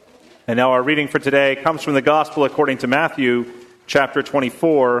And now our reading for today comes from the Gospel according to Matthew, chapter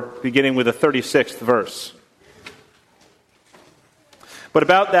 24, beginning with the 36th verse. But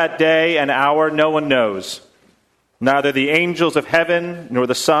about that day and hour no one knows, neither the angels of heaven nor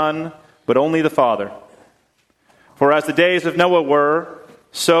the Son, but only the Father. For as the days of Noah were,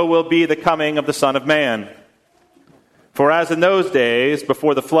 so will be the coming of the Son of Man. For as in those days,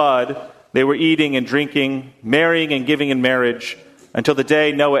 before the flood, they were eating and drinking, marrying and giving in marriage, until the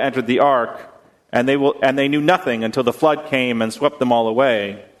day Noah entered the ark, and they knew nothing until the flood came and swept them all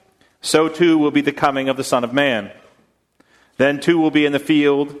away. So too will be the coming of the Son of Man. Then two will be in the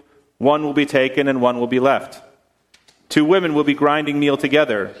field, one will be taken and one will be left. Two women will be grinding meal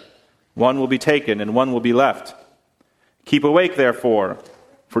together, one will be taken and one will be left. Keep awake, therefore,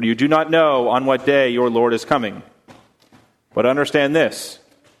 for you do not know on what day your Lord is coming. But understand this,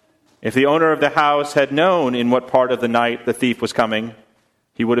 if the owner of the house had known in what part of the night the thief was coming,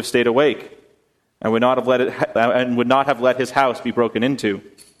 he would have stayed awake and would not have let his house be broken into.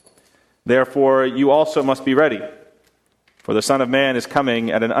 Therefore, you also must be ready, for the Son of Man is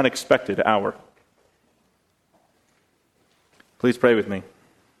coming at an unexpected hour. Please pray with me.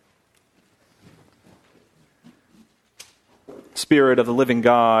 Spirit of the living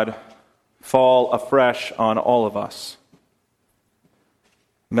God, fall afresh on all of us.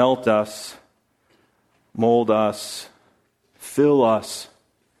 Melt us, mold us, fill us,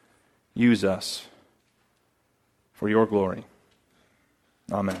 use us for your glory.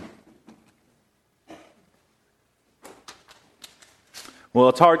 Amen. Well,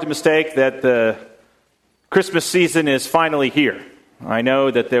 it's hard to mistake that the Christmas season is finally here. I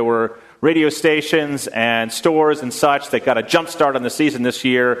know that there were radio stations and stores and such that got a jump start on the season this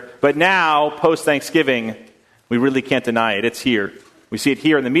year, but now, post-Thanksgiving, we really can't deny it. It's here. We see it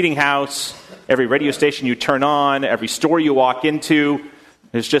here in the meeting house, every radio station you turn on, every store you walk into.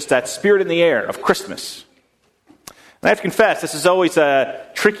 There's just that spirit in the air of Christmas. And I have to confess, this is always a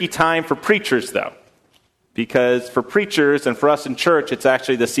tricky time for preachers, though. Because for preachers and for us in church, it's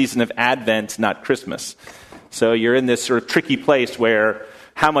actually the season of Advent, not Christmas. So you're in this sort of tricky place where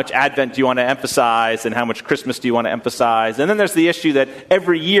how much Advent do you want to emphasize and how much Christmas do you want to emphasize? And then there's the issue that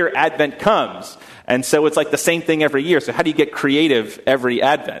every year Advent comes. And so it's like the same thing every year. So how do you get creative every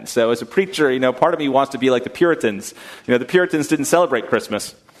Advent? So as a preacher, part of me wants to be like the Puritans. The Puritans didn't celebrate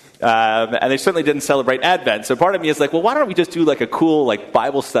Christmas. And they certainly didn't celebrate Advent. So part of me is like, well, why don't we just do like a cool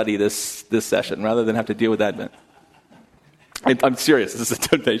Bible study this session rather than have to deal with Advent? I'm serious. This is a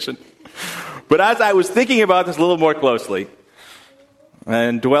temptation. But as I was thinking about this a little more closely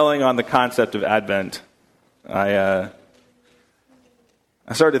and dwelling on the concept of Advent, I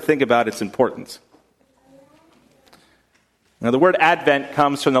started to think about its importance. Now, the word Advent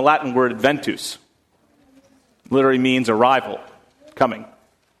comes from the Latin word ventus. It literally means arrival, coming.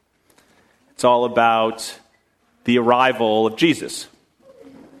 It's all about the arrival of Jesus.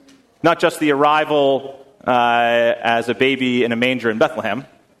 Not just the arrival as a baby in a manger in Bethlehem,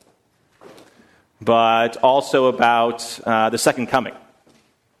 but also about the second coming.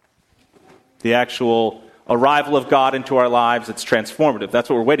 The actual arrival of God into our lives, it's transformative. That's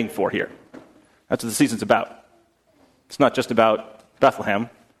what we're waiting for here. That's what the season's about. It's not just about Bethlehem.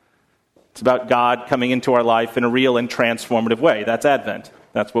 It's about God coming into our life in a real and transformative way. That's Advent.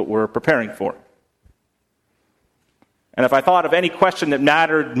 That's what we're preparing for. And if I thought of any question that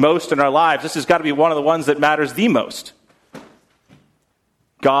mattered most in our lives, this has got to be one of the ones that matters the most.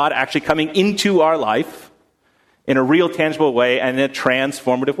 God actually coming into our life in a real, tangible way and in a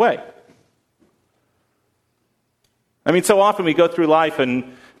transformative way. So often we go through life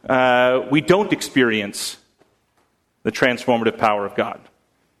and we don't experience the transformative power of God.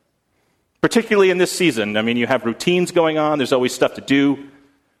 Particularly in this season. You have routines going on. There's always stuff to do.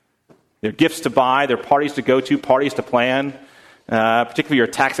 There are gifts to buy. There are parties to go to, parties to plan. Particularly your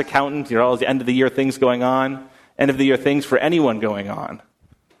tax accountant. All the end of the year things going on. End of the year things for anyone going on.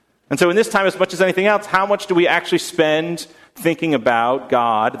 And so in this time, as much as anything else, how much do we actually spend thinking about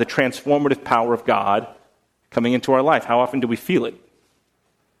God, the transformative power of God, coming into our life? How often do we feel it?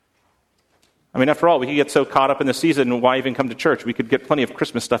 After all, we could get so caught up in the season, why even come to church? We could get plenty of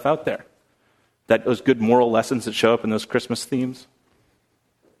Christmas stuff out there. Those good moral lessons that show up in those Christmas themes.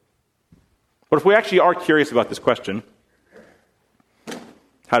 But if we actually are curious about this question,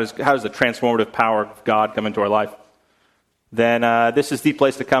 how does the transformative power of God come into our life? Then this is the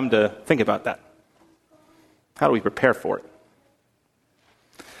place to come to think about that. How do we prepare for it?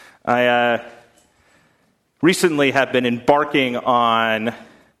 I recently have been embarking on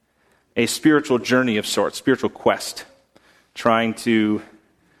a spiritual journey of sorts, spiritual quest, trying to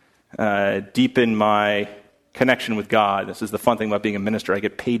deepen my connection with God. This is the fun thing about being a minister. I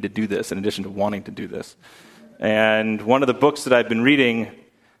get paid to do this in addition to wanting to do this. And one of the books that I've been reading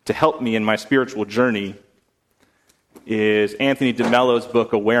to help me in my spiritual journey is Anthony DeMello's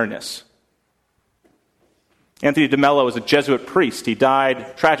book, Awareness. Anthony DeMello was a Jesuit priest. He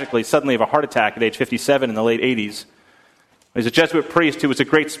died tragically, suddenly, of a heart attack at age 57 in the late 80s. He's a Jesuit priest who was a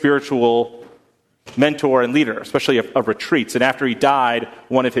great spiritual mentor and leader, especially of retreats. And after he died,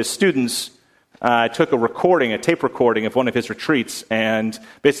 one of his students took a tape recording of one of his retreats and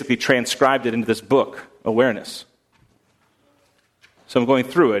basically transcribed it into this book, Awareness. So I'm going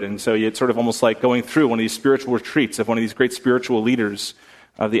through it, and so it's sort of almost like going through one of these spiritual retreats of one of these great spiritual leaders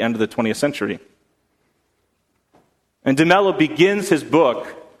of the end of the 20th century. And DeMello begins his book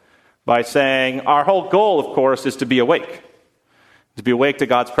by saying, our whole goal, of course, is to be awake to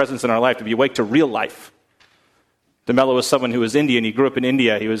God's presence in our life, to be awake to real life. DeMello was someone who was Indian. He grew up in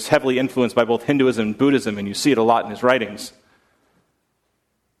India. He was heavily influenced by both Hinduism and Buddhism, and you see it a lot in his writings.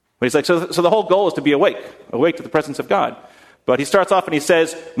 But he's like, so the whole goal is to be awake to the presence of God. But he starts off and he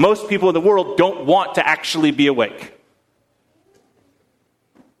says, most people in the world don't want to actually be awake.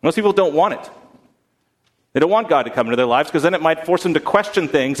 Most people don't want it. They don't want God to come into their lives because then it might force them to question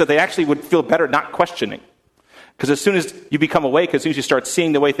things that they actually would feel better not questioning. Because as soon as you become awake, as soon as you start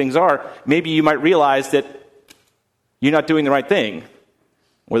seeing the way things are, maybe you might realize that you're not doing the right thing,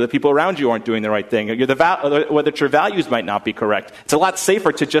 or the people around you aren't doing the right thing, or that your values might not be correct. It's a lot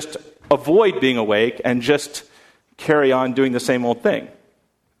safer to just avoid being awake and just carry on doing the same old thing.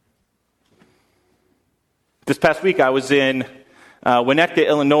 This past week, I was in Winnetka,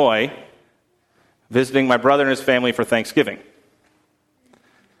 Illinois, visiting my brother and his family for Thanksgiving.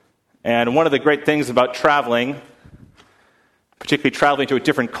 And one of the great things about traveling, particularly traveling to a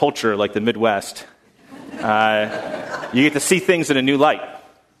different culture like the Midwest, you get to see things in a new light.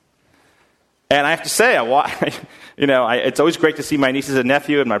 And I have to say, it's always great to see my nieces and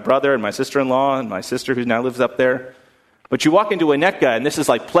nephew and my brother and my sister-in-law and my sister who now lives up there. But you walk into Winnetka, and this is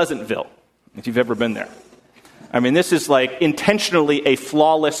like Pleasantville, if you've ever been there. I mean, this is like intentionally a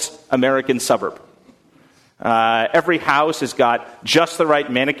flawless American suburb. Every house has got just the right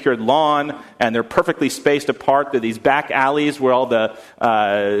manicured lawn, and they're perfectly spaced apart. There are these back alleys where all the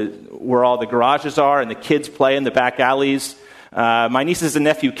garages are, and the kids play in the back alleys. My nieces and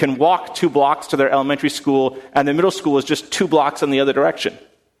nephew can walk 2 blocks to their elementary school, and the middle school is just 2 blocks in the other direction.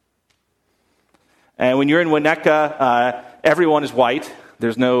 And when you're in Winnetka, everyone is white.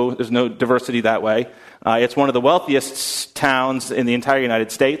 There's no diversity that way. It's one of the wealthiest towns in the entire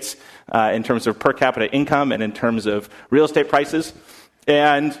United States in terms of per capita income and in terms of real estate prices.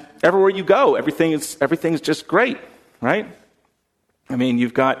 And everywhere you go, everything's just great, right? I mean,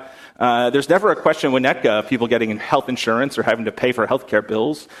 you've got, there's never a question in Winnetka of people getting health insurance or having to pay for health care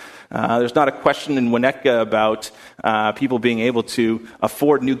bills. There's not a question in Winnetka about people being able to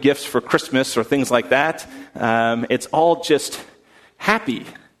afford new gifts for Christmas or things like that. It's all just happy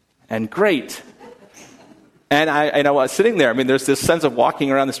and great. And I was sitting there, I mean, there's this sense of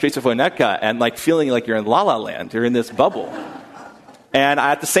walking around the streets of Winnetka and like feeling like you're in La La Land. You're in this bubble. And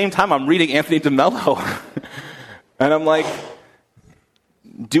at the same time, I'm reading Anthony DeMello. And I'm like,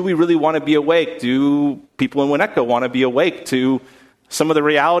 do we really want to be awake? Do people in Winnetka want to be awake to some of the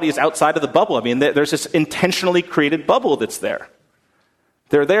realities outside of the bubble? I mean, there's this intentionally created bubble that's there.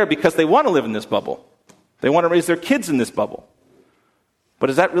 They're there because they want to live in this bubble. They want to raise their kids in this bubble. But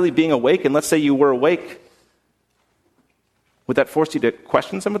is that really being awake? And let's say you were awake. Would that force you to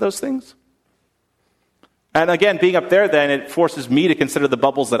question some of those things? And again, being up there then, it forces me to consider the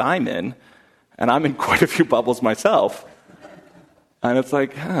bubbles that I'm in. And I'm in quite a few bubbles myself. And it's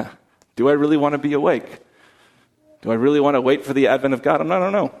like, do I really want to be awake? Do I really want to wait for the advent of God? I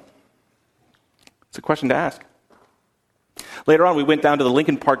don't know. It's a question to ask. Later on, we went down to the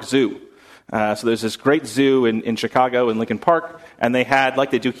Lincoln Park Zoo. So there's this great zoo in Chicago, in Lincoln Park, and they had,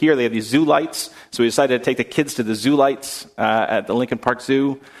 like they do here, they have these zoo lights. So we decided to take the kids to the zoo lights at the Lincoln Park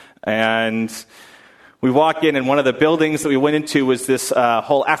Zoo. And we walk in, and one of the buildings that we went into was this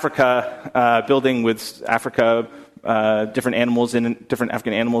whole Africa building with different animals in different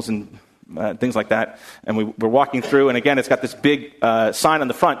African animals and things like that. And we're walking through, and again, it's got this big sign on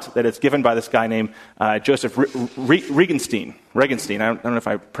the front that it's given by this guy named Joseph Regenstein. I don't know if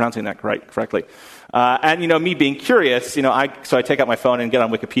I'm pronouncing that correctly. And, me being curious, so I take out my phone and get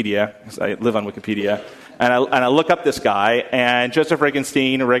on Wikipedia, because I live on Wikipedia, and I look up this guy, and Joseph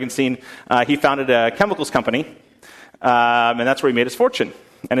Regenstein, he founded a chemicals company, and that's where he made his fortune.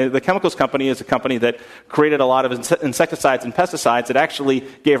 And the chemicals company is a company that created a lot of insecticides and pesticides that actually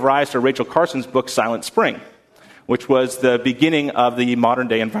gave rise to Rachel Carson's book, Silent Spring, which was the beginning of the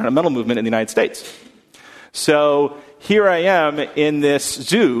modern-day environmental movement in the United States. So here I am in this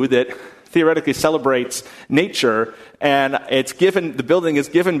zoo that theoretically celebrates nature, and the building is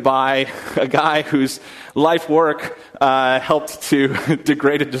given by a guy whose life work helped to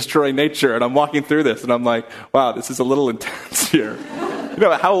degrade and destroy nature. And I'm walking through this, and I'm like, wow, this is a little intense here.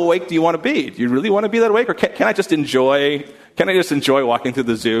 How awake do you want to be? Do you really want to be that awake, or can I just enjoy walking through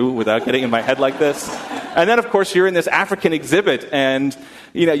the zoo without getting in my head like this? And then, of course, you're in this African exhibit, and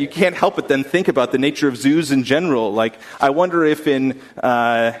you can't help but then think about the nature of zoos in general. Like, I wonder if in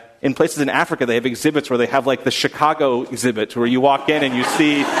places in Africa they have exhibits where they have like the Chicago exhibit, where you walk in and you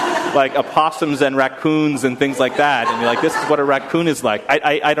see like opossums and raccoons and things like that, and you're like, this is what a raccoon is like.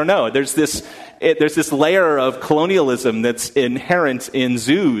 I don't know. There's this layer of colonialism that's inherent in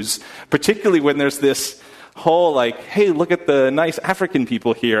zoos, particularly when there's this whole like, hey, look at the nice African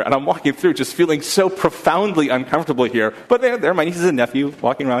people here, and I'm walking through just feeling so profoundly uncomfortable here. But they're my nieces and nephew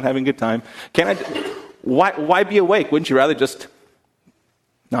walking around having a good time. Why be awake? Wouldn't you rather just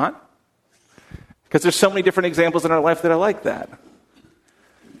not? Because there's so many different examples in our life that are like that.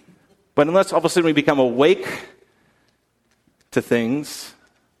 But unless all of a sudden we become awake to things,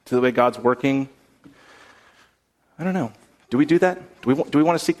 to the way God's working, I don't know. Do we do that? Do we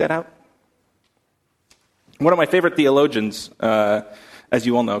want to seek that out? One of my favorite theologians, as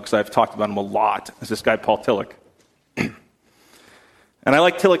you all know, because I've talked about him a lot, is this guy Paul Tillich. And I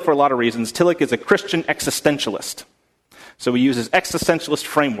like Tillich for a lot of reasons. Tillich is a Christian existentialist. So he uses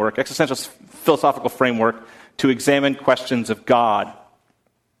existentialist philosophical framework to examine questions of God.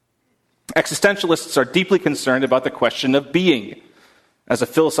 Existentialists are deeply concerned about the question of being as a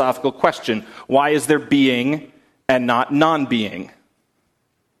philosophical question. Why is there being and not non-being?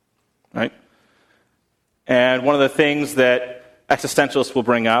 Right? And one of the things that existentialists will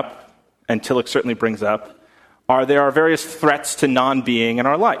bring up, and Tillich certainly brings up, there are various threats to non-being in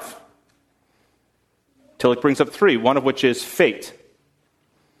our life. Tillich brings up three, one of which is fate.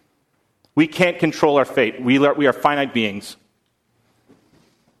 We can't control our fate. We are finite beings.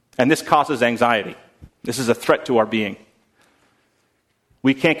 And this causes anxiety. This is a threat to our being.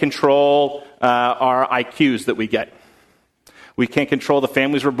 We can't control our IQs that we get. We can't control the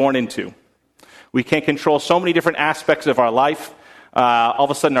families we're born into. We can't control so many different aspects of our life. All of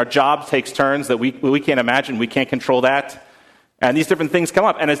a sudden our job takes turns that we can't imagine. We can't control that. And these different things come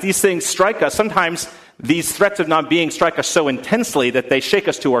up. And as these things strike us, sometimes these threats of non-being strike us so intensely that they shake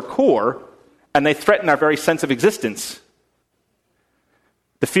us to our core, and they threaten our very sense of existence.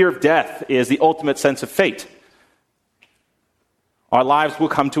 The fear of death is the ultimate sense of fate. Our lives will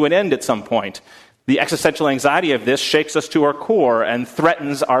come to an end at some point. The existential anxiety of this shakes us to our core and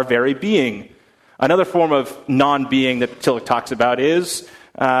threatens our very being. Another form of non-being that Tillich talks about is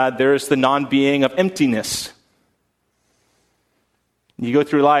there's the non-being of emptiness. You go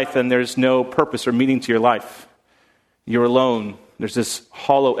through life and there's no purpose or meaning to your life. You're alone. There's this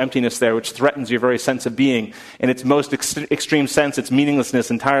hollow emptiness there which threatens your very sense of being. In its most extreme sense, it's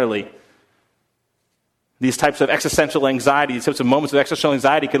meaninglessness entirely. These types of existential anxiety, these types of moments of existential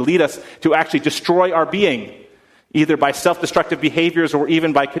anxiety could lead us to actually destroy our being, either by self-destructive behaviors or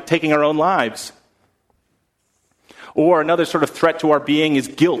even by taking our own lives. Or another sort of threat to our being is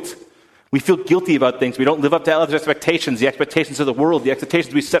guilt. We feel guilty about things. We don't live up to others' expectations, the expectations of the world, the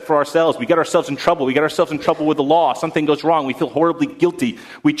expectations we set for ourselves. We get ourselves in trouble. We get ourselves in trouble with the law. Something goes wrong. We feel horribly guilty.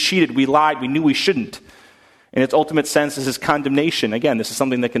 We cheated. We lied. We knew we shouldn't. In its ultimate sense, this is condemnation. Again, this is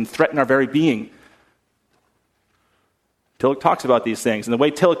something that can threaten our very being. Tillich talks about these things. And the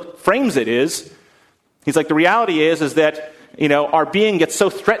way Tillich frames it is, he's like, the reality is that our being gets so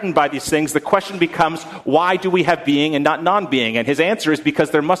threatened by these things, the question becomes, why do we have being and not non-being? And his answer is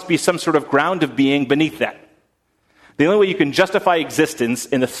because there must be some sort of ground of being beneath that. The only way you can justify existence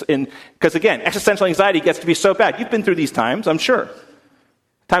because again, existential anxiety gets to be so bad. You've been through these times, I'm sure.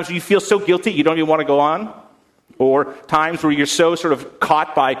 Times where you feel so guilty you don't even want to go on. Or times where you're so sort of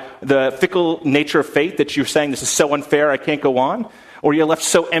caught by the fickle nature of fate that you're saying, this is so unfair, I can't go on. Or you're left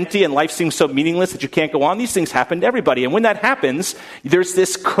so empty and life seems so meaningless that you can't go on. These things happen to everybody. And when that happens, there's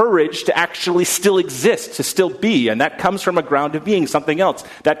this courage to actually still exist, to still be. And that comes from a ground of being, something else.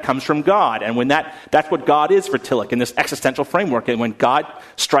 That comes from God. And when that's what God is for Tillich in this existential framework. And when God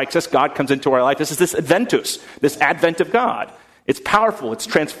strikes us, God comes into our life. This is this adventus, this advent of God. It's powerful. It's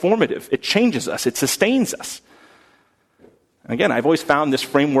transformative. It changes us. It sustains us. Again, I've always found this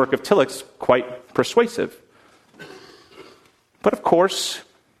framework of Tillich's quite persuasive. But of course,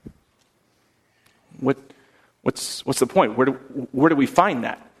 what's the point? Where do we find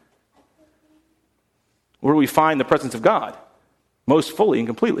that? Where do we find the presence of God? Most fully and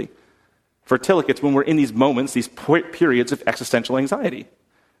completely. For Tillich, it's when we're in these moments, these periods of existential anxiety.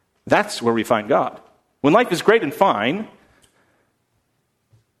 That's where we find God. When life is great and fine,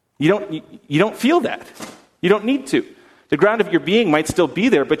 you don't feel that. You don't need to. The ground of your being might still be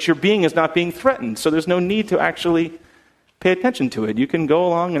there, but your being is not being threatened, so there's no need to actually pay attention to it. You can go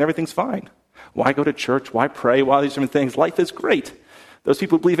along and everything's fine. Why go to church? Why pray? Why these different things? Life is great. Those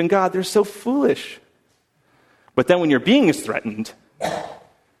people who believe in God, they're so foolish. But then when your being is threatened,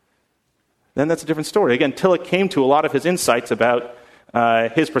 then that's a different story. Again, Tillich came to a lot of his insights about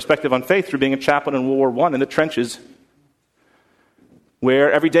his perspective on faith through being a chaplain in World War I in the trenches,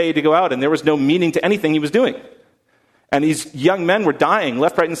 where every day he had to go out and there was no meaning to anything he was doing. And these young men were dying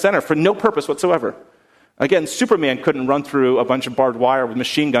left, right, and center for no purpose whatsoever. Again, Superman couldn't run through a bunch of barbed wire with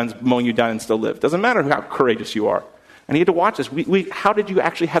machine guns mowing you down and still live. Doesn't matter how courageous you are. And he had to watch this. How did you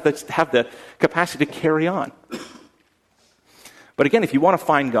actually have the capacity to carry on? But again, if you want to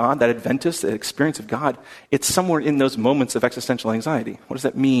find God, that Adventist, that experience of God, it's somewhere in those moments of existential anxiety. What does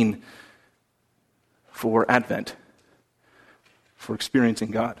that mean for Advent, for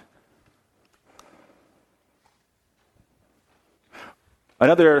experiencing God?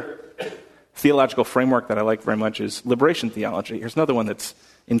 Another theological framework that I like very much is liberation theology. Here's another one that's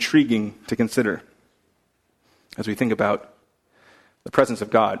intriguing to consider as we think about the presence of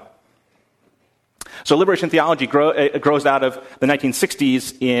God. So liberation theology grows out of the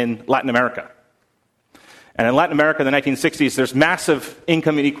 1960s in Latin America. And in Latin America in the 1960s, there's massive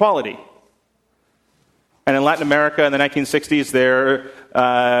income inequality. And in Latin America in the 1960s, there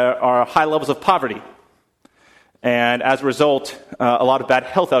are high levels of poverty. And as a result, a lot of bad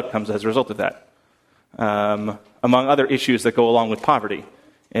health outcomes as a result of that, among other issues that go along with poverty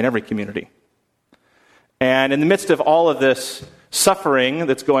in every community. And in the midst of all of this suffering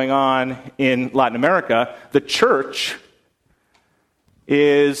that's going on in Latin America, the church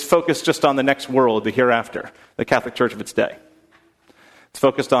is focused just on the next world, the hereafter, the Catholic Church of its day. It's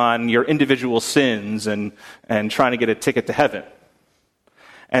focused on your individual sins and trying to get a ticket to heaven.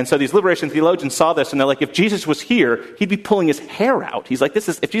 And so these liberation theologians saw this, and they're like, if Jesus was here, he'd be pulling his hair out. He's like,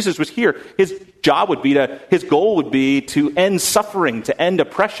 if Jesus was here, his goal would be to end suffering, to end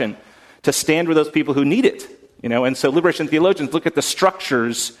oppression, to stand with those people who need it. And so liberation theologians look at the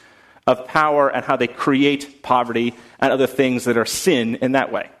structures of power and how they create poverty and other things that are sin in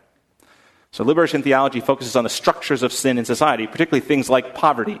that way. So liberation theology focuses on the structures of sin in society, particularly things like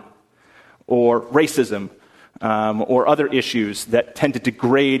poverty or racism, or other issues that tend to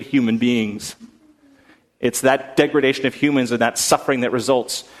degrade human beings. It's that degradation of humans and that suffering that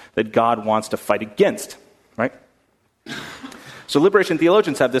results that God wants to fight against, right? So liberation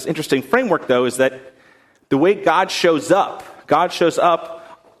theologians have this interesting framework, though, is that the way God shows up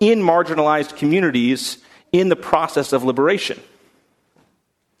in marginalized communities in the process of liberation.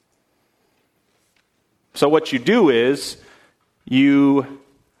 So what you do is you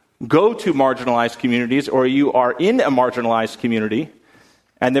go to marginalized communities, or you are in a marginalized community,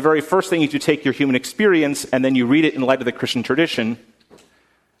 and the very first thing is you take your human experience and then you read it in light of the Christian tradition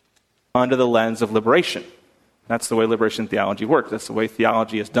under the lens of liberation. That's the way liberation theology works. That's the way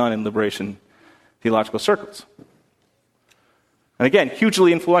theology is done in liberation theological circles. And again,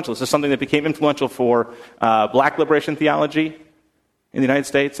 hugely influential. This is something that became influential for black liberation theology in the United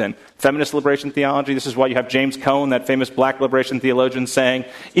States and feminist liberation theology. This is why you have James Cone, that famous black liberation theologian, saying,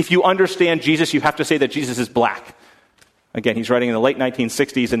 if you understand Jesus, you have to say that Jesus is black. Again, he's writing in the late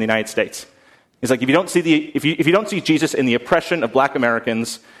 1960s in the United States. He's like, if you don't see Jesus in the oppression of black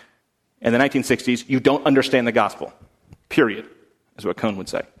Americans in the 1960s, you don't understand the gospel. Period, is what Cone would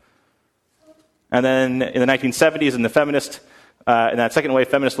say. And then in the 1970s, in the feminist, in that second wave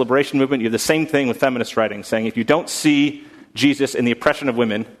feminist liberation movement, you have the same thing with feminist writing, saying if you don't see Jesus in the oppression of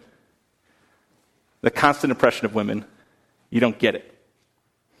women, the constant oppression of women, you don't get it.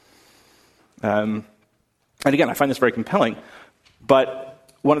 And again, I find this very compelling. But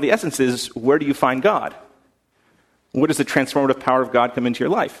one of the essences is, where do you find God? Where does the transformative power of God come into your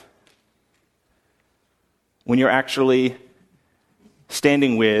life? When you're actually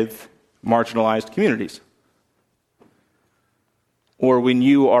standing with marginalized communities. Or when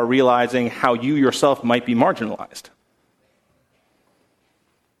you are realizing how you yourself might be marginalized.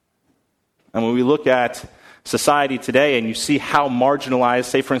 And when we look at society today and you see how marginalized,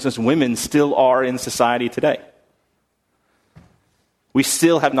 say for instance, women still are in society today. We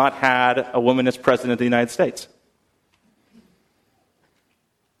still have not had a woman as president of the United States.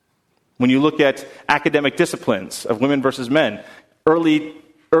 When you look at academic disciplines of women versus men, early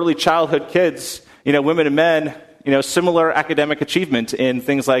childhood kids, women and men, similar academic achievement in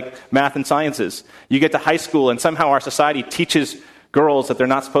things like math and sciences. You get to high school and somehow our society teaches girls that they're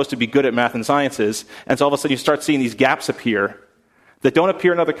not supposed to be good at math and sciences, and so all of a sudden you start seeing these gaps appear that don't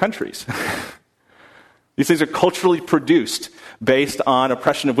appear in other countries. These things are culturally produced based on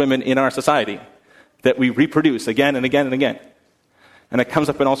oppression of women in our society that we reproduce again and again and again. And it comes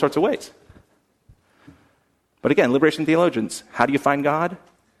up in all sorts of ways. But again, liberation theologians, how do you find God?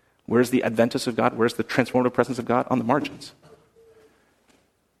 Where's the adventus of God? Where's the transformative presence of God? On the margins.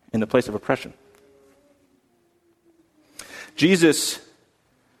 In the place of oppression. Jesus,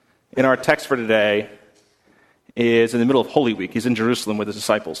 in our text for today, is in the middle of Holy Week. He's in Jerusalem with his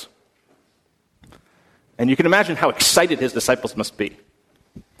disciples. And you can imagine how excited his disciples must be.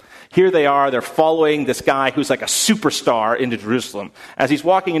 Here they are, they're following this guy who's like a superstar into Jerusalem. As he's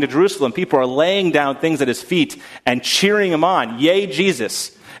walking into Jerusalem, people are laying down things at his feet and cheering him on. Yay,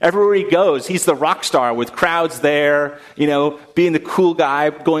 Jesus. Everywhere he goes, he's the rock star with crowds there, being the cool guy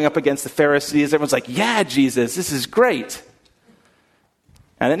going up against the Pharisees. Everyone's like, yeah, Jesus, this is great.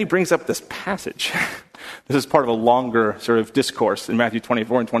 And then he brings up this passage. This is part of a longer sort of discourse in Matthew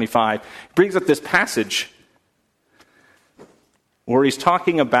 24 and 25. He brings up this passage where he's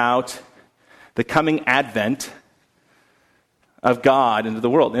talking about the coming advent of God into the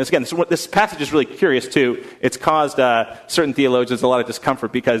world. And again, this passage is really curious too. It's caused certain theologians a lot of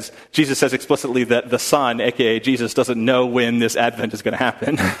discomfort because Jesus says explicitly that the Son, aka Jesus, doesn't know when this advent is going to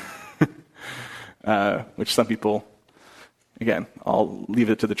happen. Which some people, again, I'll leave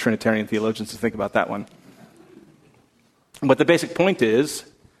it to the Trinitarian theologians to think about that one. But the basic point is,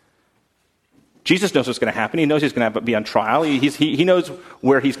 Jesus knows what's going to happen. He knows he's going to be on trial. He knows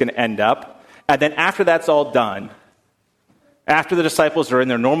where he's going to end up. And then after that's all done, after the disciples are in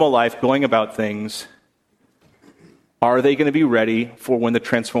their normal life going about things, are they going to be ready for when the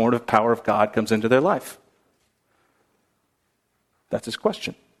transformative power of God comes into their life? That's his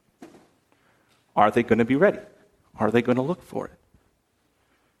question. Are they going to be ready? Are they going to look for it?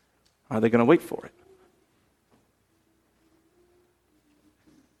 Are they going to wait for it?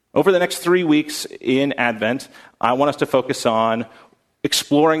 Over the next 3 weeks in Advent, I want us to focus on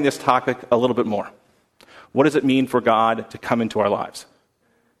exploring this topic a little bit more. What does it mean for God to come into our lives?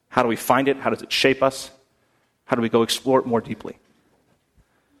 How do we find it? How does it shape us? How do we go explore it more deeply?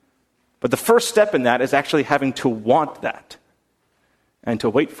 But the first step in that is actually having to want that and to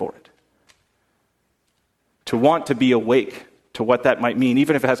wait for it. To want to be awake to what that might mean,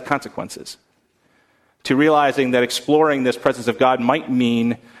 even if it has consequences. To realizing that exploring this presence of God might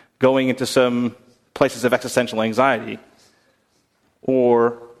mean going into some places of existential anxiety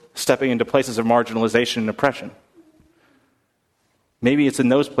or stepping into places of marginalization and oppression. Maybe it's in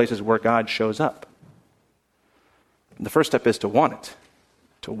those places where God shows up. And the first step is to want it,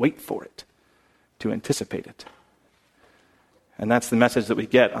 to wait for it, to anticipate it. And that's the message that we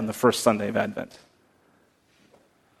get on the first Sunday of Advent.